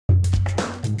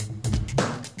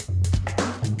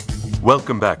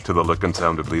Welcome back to The Look and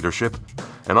Sound of Leadership,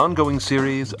 an ongoing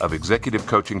series of executive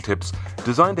coaching tips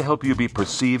designed to help you be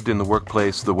perceived in the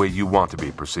workplace the way you want to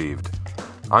be perceived.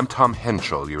 I'm Tom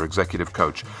Henschel, your executive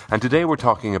coach, and today we're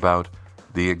talking about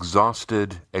the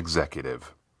exhausted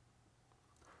executive.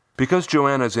 Because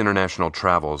Joanna's international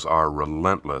travels are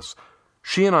relentless,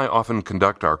 she and I often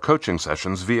conduct our coaching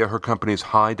sessions via her company's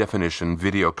high-definition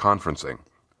video conferencing.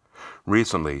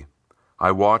 Recently, I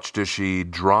watched as she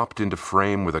dropped into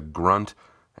frame with a grunt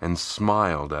and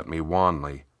smiled at me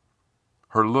wanly.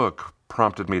 Her look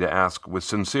prompted me to ask with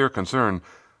sincere concern,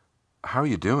 "How are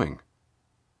you doing?"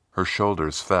 Her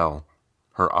shoulders fell.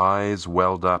 Her eyes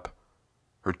welled up.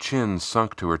 Her chin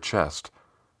sunk to her chest.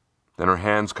 Then her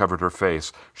hands covered her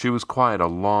face. She was quiet a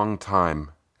long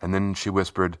time, and then she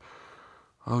whispered,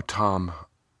 "Oh, Tom,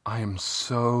 I am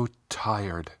so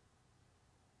tired."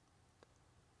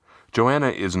 Joanna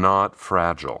is not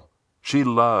fragile. She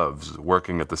loves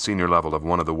working at the senior level of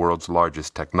one of the world's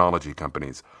largest technology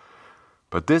companies.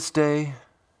 But this day,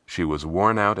 she was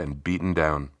worn out and beaten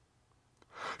down.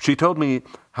 She told me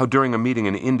how during a meeting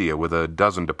in India with a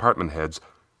dozen department heads,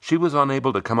 she was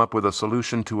unable to come up with a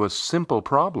solution to a simple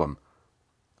problem.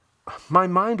 "My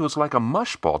mind was like a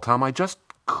mushball, Tom. I just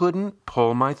couldn't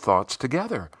pull my thoughts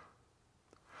together."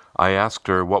 I asked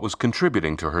her what was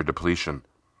contributing to her depletion.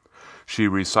 She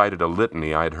recited a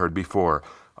litany I had heard before: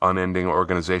 unending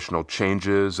organizational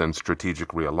changes and strategic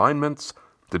realignments,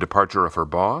 the departure of her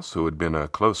boss, who had been a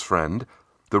close friend,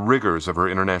 the rigors of her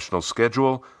international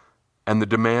schedule, and the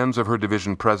demands of her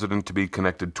division president to be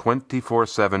connected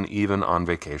 24/7 even on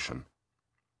vacation.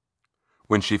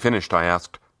 When she finished, I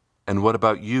asked, "And what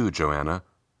about you, Joanna?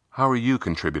 How are you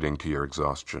contributing to your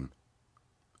exhaustion?"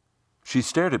 She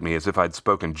stared at me as if I'd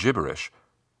spoken gibberish.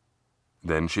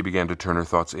 Then she began to turn her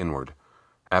thoughts inward.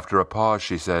 After a pause,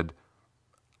 she said,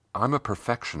 "I'm a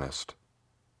perfectionist."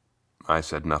 I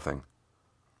said nothing.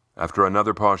 After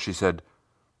another pause, she said,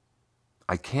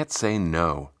 "I can't say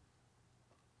no."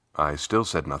 I still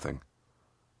said nothing.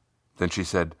 Then she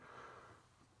said,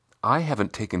 "I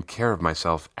haven't taken care of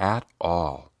myself at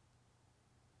all."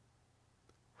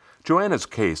 Joanna's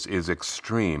case is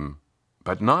extreme,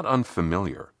 but not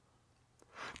unfamiliar.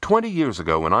 20 years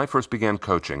ago, when I first began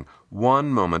coaching, one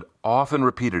moment often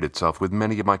repeated itself with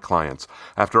many of my clients.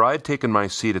 After I had taken my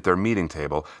seat at their meeting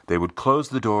table, they would close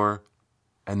the door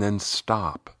and then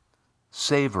stop,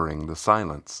 savoring the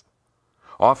silence.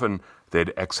 Often, they'd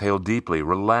exhale deeply,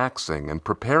 relaxing and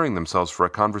preparing themselves for a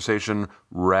conversation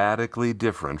radically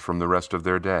different from the rest of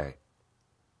their day.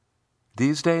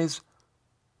 These days,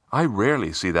 I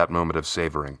rarely see that moment of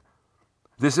savoring.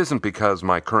 This isn't because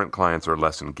my current clients are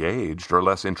less engaged or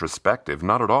less introspective,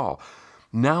 not at all.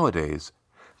 Nowadays,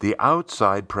 the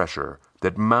outside pressure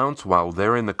that mounts while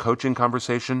they're in the coaching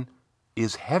conversation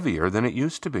is heavier than it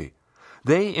used to be.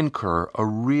 They incur a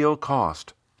real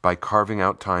cost by carving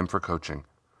out time for coaching.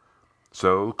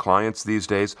 So, clients these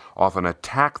days often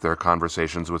attack their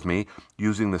conversations with me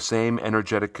using the same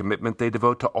energetic commitment they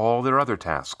devote to all their other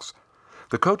tasks.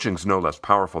 The coaching's no less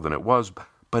powerful than it was,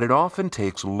 but it often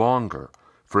takes longer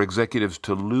for executives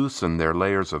to loosen their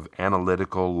layers of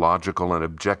analytical, logical, and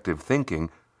objective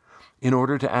thinking in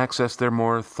order to access their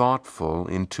more thoughtful,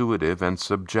 intuitive, and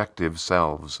subjective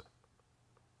selves.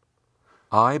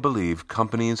 I believe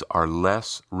companies are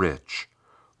less rich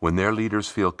when their leaders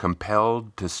feel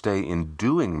compelled to stay in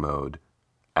doing mode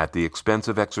at the expense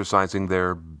of exercising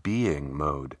their being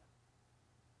mode.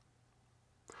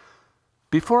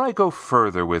 Before I go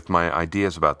further with my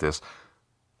ideas about this,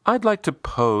 I'd like to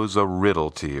pose a riddle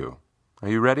to you. Are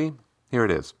you ready? Here it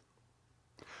is.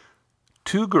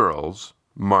 Two girls,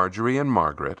 Marjorie and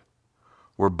Margaret,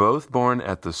 were both born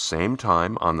at the same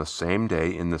time on the same day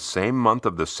in the same month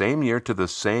of the same year to the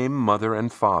same mother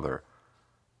and father,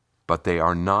 but they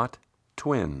are not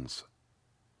twins.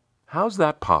 How's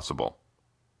that possible?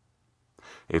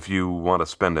 If you want to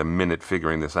spend a minute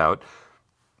figuring this out,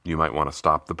 you might want to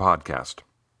stop the podcast.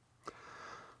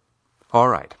 All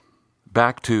right.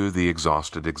 Back to the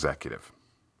exhausted executive.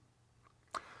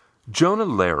 Jonah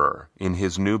Lehrer, in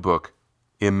his new book,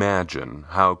 Imagine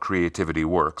How Creativity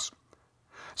Works,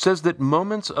 says that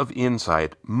moments of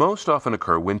insight most often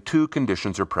occur when two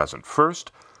conditions are present.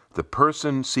 First, the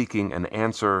person seeking an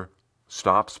answer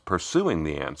stops pursuing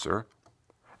the answer,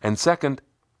 and second,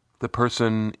 the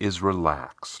person is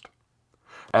relaxed.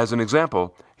 As an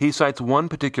example, he cites one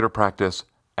particular practice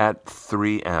at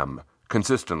 3M,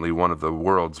 consistently one of the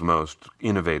world's most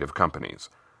innovative companies.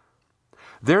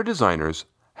 Their designers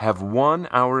have 1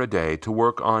 hour a day to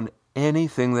work on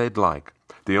anything they'd like.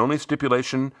 The only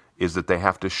stipulation is that they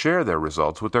have to share their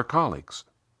results with their colleagues.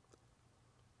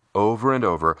 Over and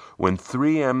over, when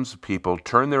 3M's people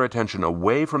turn their attention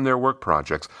away from their work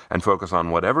projects and focus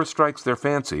on whatever strikes their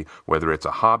fancy, whether it's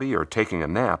a hobby or taking a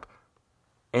nap,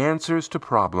 answers to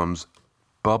problems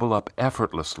bubble up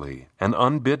effortlessly and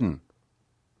unbidden.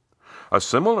 A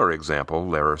similar example,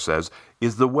 Lehrer says,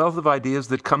 is the wealth of ideas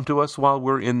that come to us while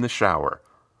we're in the shower.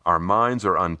 Our minds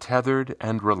are untethered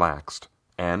and relaxed,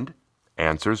 and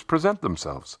answers present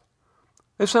themselves.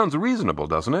 This sounds reasonable,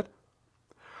 doesn't it?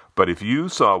 But if you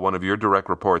saw one of your direct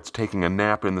reports taking a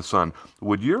nap in the sun,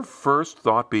 would your first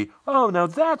thought be, "Oh, now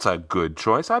that's a good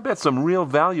choice. I bet some real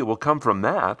value will come from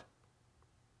that"?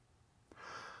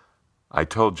 I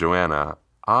told Joanna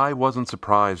I wasn't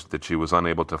surprised that she was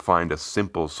unable to find a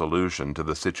simple solution to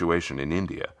the situation in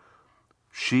India.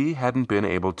 She hadn't been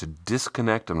able to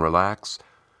disconnect and relax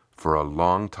for a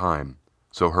long time,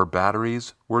 so her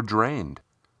batteries were drained.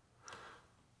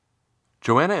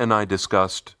 Joanna and I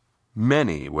discussed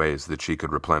many ways that she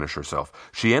could replenish herself.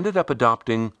 She ended up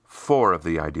adopting 4 of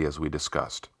the ideas we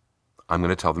discussed. I'm going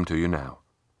to tell them to you now.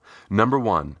 Number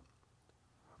 1,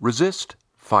 resist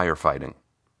firefighting.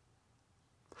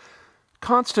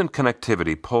 Constant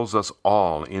connectivity pulls us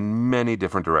all in many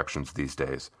different directions these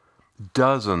days.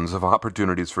 Dozens of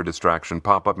opportunities for distraction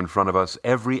pop up in front of us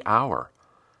every hour.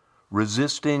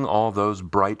 Resisting all those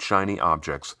bright, shiny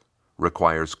objects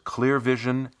requires clear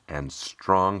vision and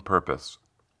strong purpose.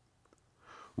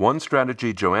 One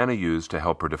strategy Joanna used to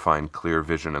help her define clear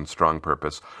vision and strong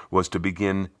purpose was to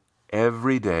begin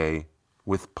every day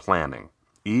with planning,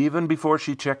 even before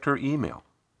she checked her email.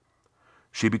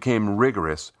 She became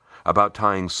rigorous about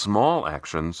tying small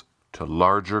actions to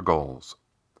larger goals.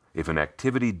 If an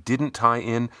activity didn't tie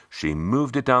in, she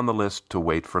moved it down the list to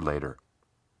wait for later.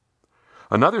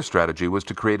 Another strategy was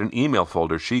to create an email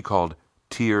folder she called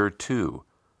Tier 2.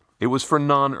 It was for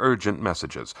non-urgent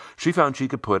messages. She found she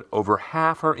could put over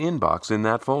half her inbox in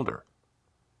that folder.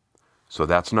 So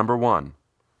that's number 1.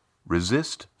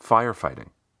 Resist firefighting.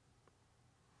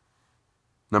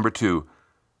 Number 2,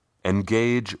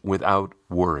 engage without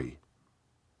worry.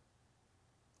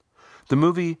 The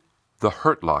movie The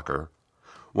Hurt Locker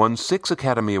won 6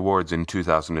 Academy Awards in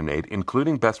 2008,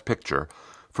 including Best Picture,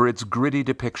 for its gritty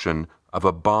depiction of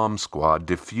a bomb squad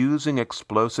defusing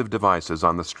explosive devices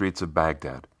on the streets of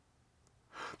Baghdad.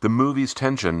 The movie's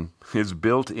tension is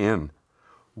built in.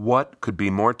 What could be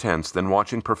more tense than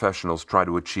watching professionals try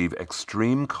to achieve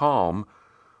extreme calm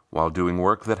while doing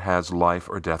work that has life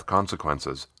or death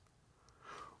consequences?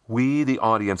 We, the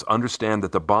audience, understand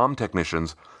that the bomb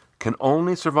technicians can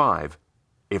only survive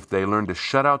if they learn to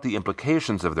shut out the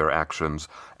implications of their actions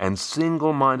and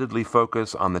single-mindedly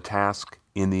focus on the task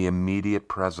in the immediate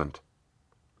present.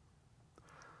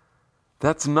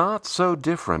 That's not so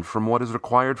different from what is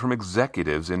required from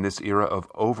executives in this era of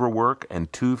overwork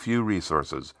and too few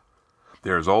resources.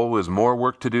 There's always more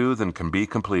work to do than can be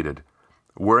completed.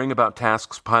 Worrying about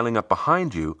tasks piling up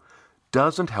behind you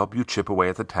doesn't help you chip away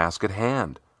at the task at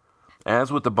hand.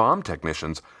 As with the bomb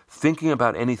technicians, thinking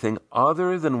about anything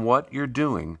other than what you're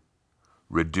doing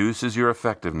reduces your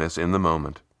effectiveness in the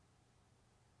moment.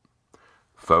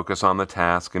 Focus on the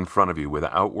task in front of you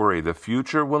without worry. The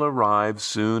future will arrive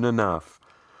soon enough.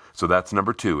 So that's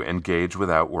number 2, engage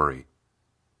without worry.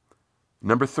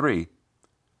 Number 3,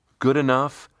 good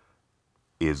enough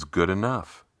is good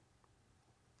enough.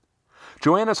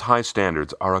 Joanna's high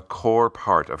standards are a core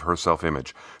part of her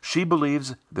self-image. She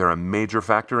believes they're a major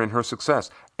factor in her success.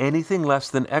 Anything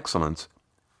less than excellence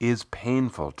is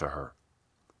painful to her.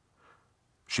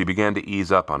 She began to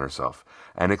ease up on herself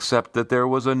and accept that there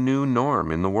was a new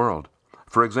norm in the world.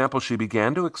 For example, she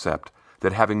began to accept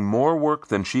that having more work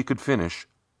than she could finish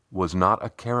was not a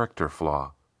character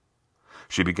flaw.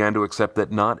 She began to accept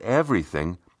that not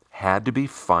everything had to be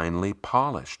finely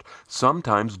polished.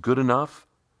 Sometimes good enough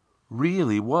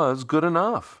really was good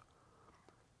enough.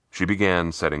 She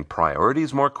began setting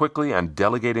priorities more quickly and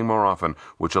delegating more often,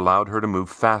 which allowed her to move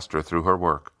faster through her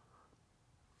work.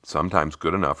 Sometimes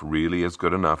good enough really is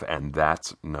good enough, and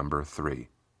that's number 3.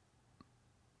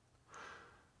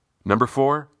 Number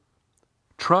 4,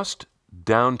 trust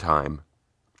downtime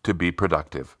to be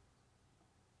productive.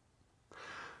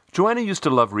 Joanna used to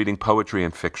love reading poetry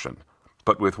and fiction,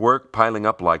 but with work piling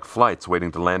up like flights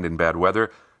waiting to land in bad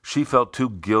weather, she felt too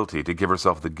guilty to give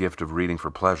herself the gift of reading for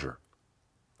pleasure.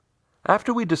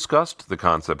 After we discussed the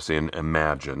concepts in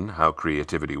Imagine How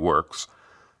Creativity Works,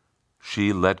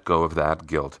 she let go of that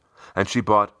guilt, and she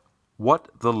bought What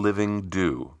the Living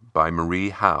Do by Marie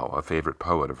Howe, a favorite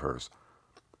poet of hers.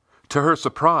 To her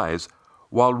surprise,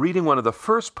 while reading one of the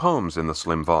first poems in the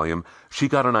slim volume, she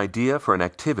got an idea for an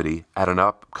activity at an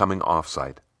upcoming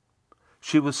offsite.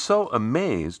 She was so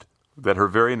amazed that her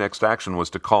very next action was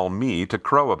to call me to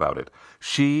crow about it.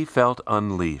 She felt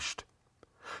unleashed.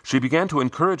 She began to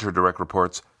encourage her direct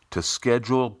reports to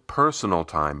schedule personal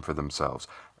time for themselves,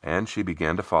 and she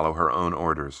began to follow her own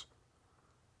orders.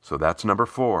 So that's number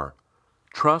 4.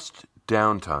 Trust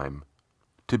downtime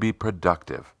to be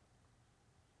productive.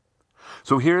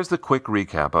 So here's the quick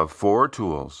recap of 4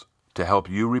 tools to help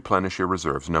you replenish your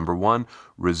reserves. Number 1,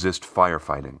 resist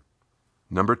firefighting.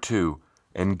 Number 2,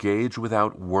 engage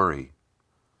without worry.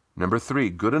 Number 3,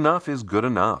 good enough is good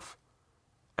enough.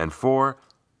 And 4,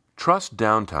 trust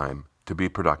downtime to be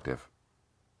productive.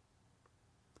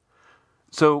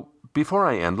 So, before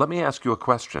I end, let me ask you a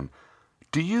question.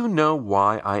 Do you know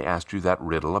why I asked you that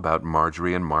riddle about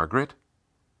Marjorie and Margaret?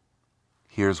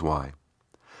 Here's why.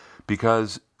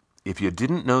 Because if you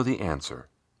didn't know the answer,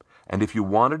 and if you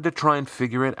wanted to try and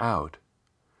figure it out,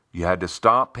 you had to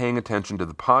stop paying attention to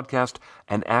the podcast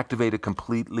and activate a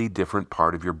completely different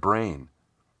part of your brain.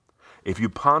 If you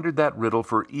pondered that riddle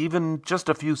for even just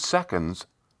a few seconds,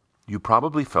 you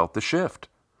probably felt the shift.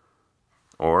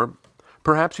 Or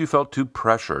perhaps you felt too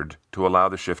pressured to allow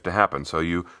the shift to happen, so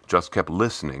you just kept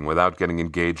listening without getting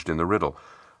engaged in the riddle.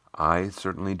 I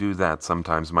certainly do that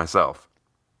sometimes myself.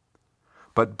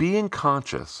 But being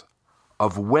conscious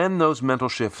of when those mental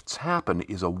shifts happen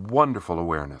is a wonderful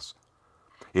awareness.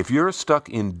 If you're stuck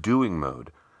in doing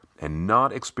mode and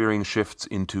not experiencing shifts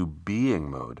into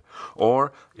being mode,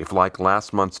 or if, like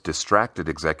last month's distracted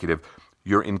executive,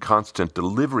 you're in constant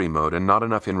delivery mode and not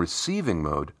enough in receiving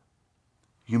mode,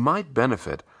 you might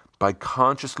benefit by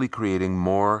consciously creating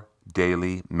more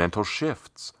daily mental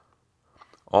shifts.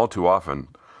 All too often,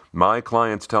 my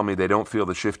clients tell me they don't feel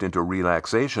the shift into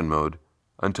relaxation mode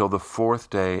until the 4th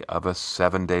day of a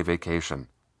 7-day vacation.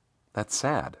 That's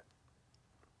sad.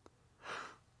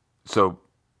 So,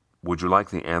 would you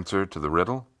like the answer to the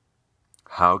riddle?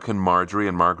 How can Marjorie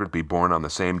and Margaret be born on the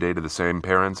same day to the same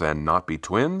parents and not be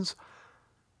twins?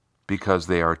 Because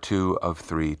they are 2 of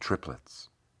 3 triplets.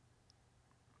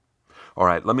 All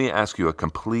right, let me ask you a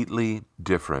completely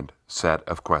different set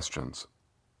of questions.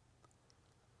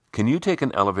 Can you take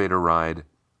an elevator ride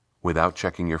without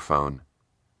checking your phone?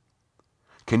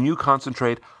 Can you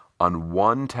concentrate on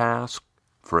one task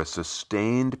for a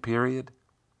sustained period?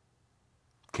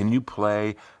 Can you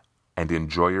play and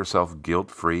enjoy yourself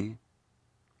guilt-free?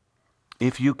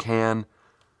 If you can,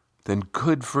 then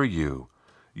good for you.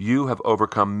 You have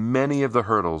overcome many of the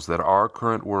hurdles that our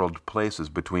current world places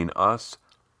between us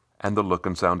and the look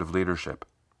and sound of leadership.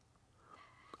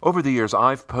 Over the years,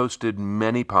 I've posted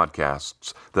many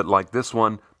podcasts that, like this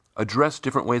one, address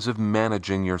different ways of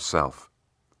managing yourself.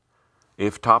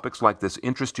 If topics like this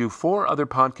interest you, 4 other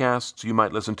podcasts you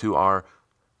might listen to are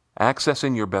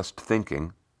Accessing Your Best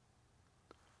Thinking,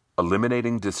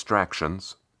 Eliminating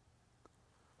Distractions,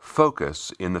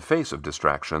 Focus in the Face of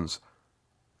Distractions,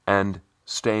 and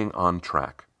Staying on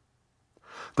Track.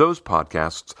 Those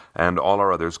podcasts and all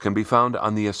our others can be found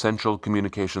on the Essential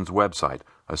Communications website,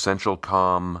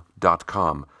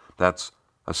 essentialcomm.com. That's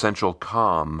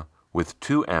essentialcomm with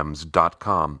 2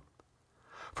 M's.com.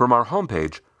 From our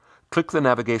homepage, click the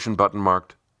navigation button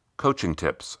marked Coaching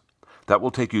Tips. That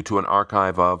will take you to an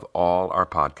archive of all our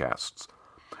podcasts.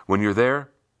 When you're there,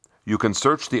 you can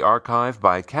search the archive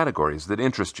by categories that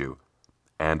interest you.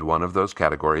 And one of those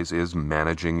categories is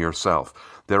managing yourself.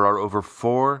 There are over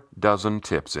 4 dozen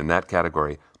tips in that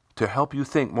category to help you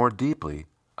think more deeply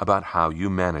about how you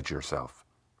manage yourself.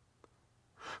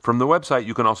 From the website,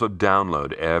 you can also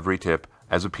download every tip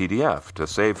as a PDF to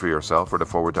save for yourself or to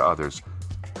forward to others.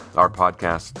 Our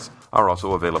podcasts are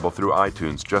also available through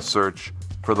iTunes. Just search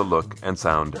for The Look and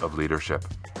Sound of Leadership.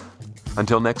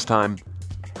 Until next time,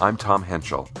 I'm Tom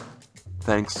Henschel.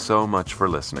 Thanks so much for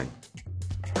listening.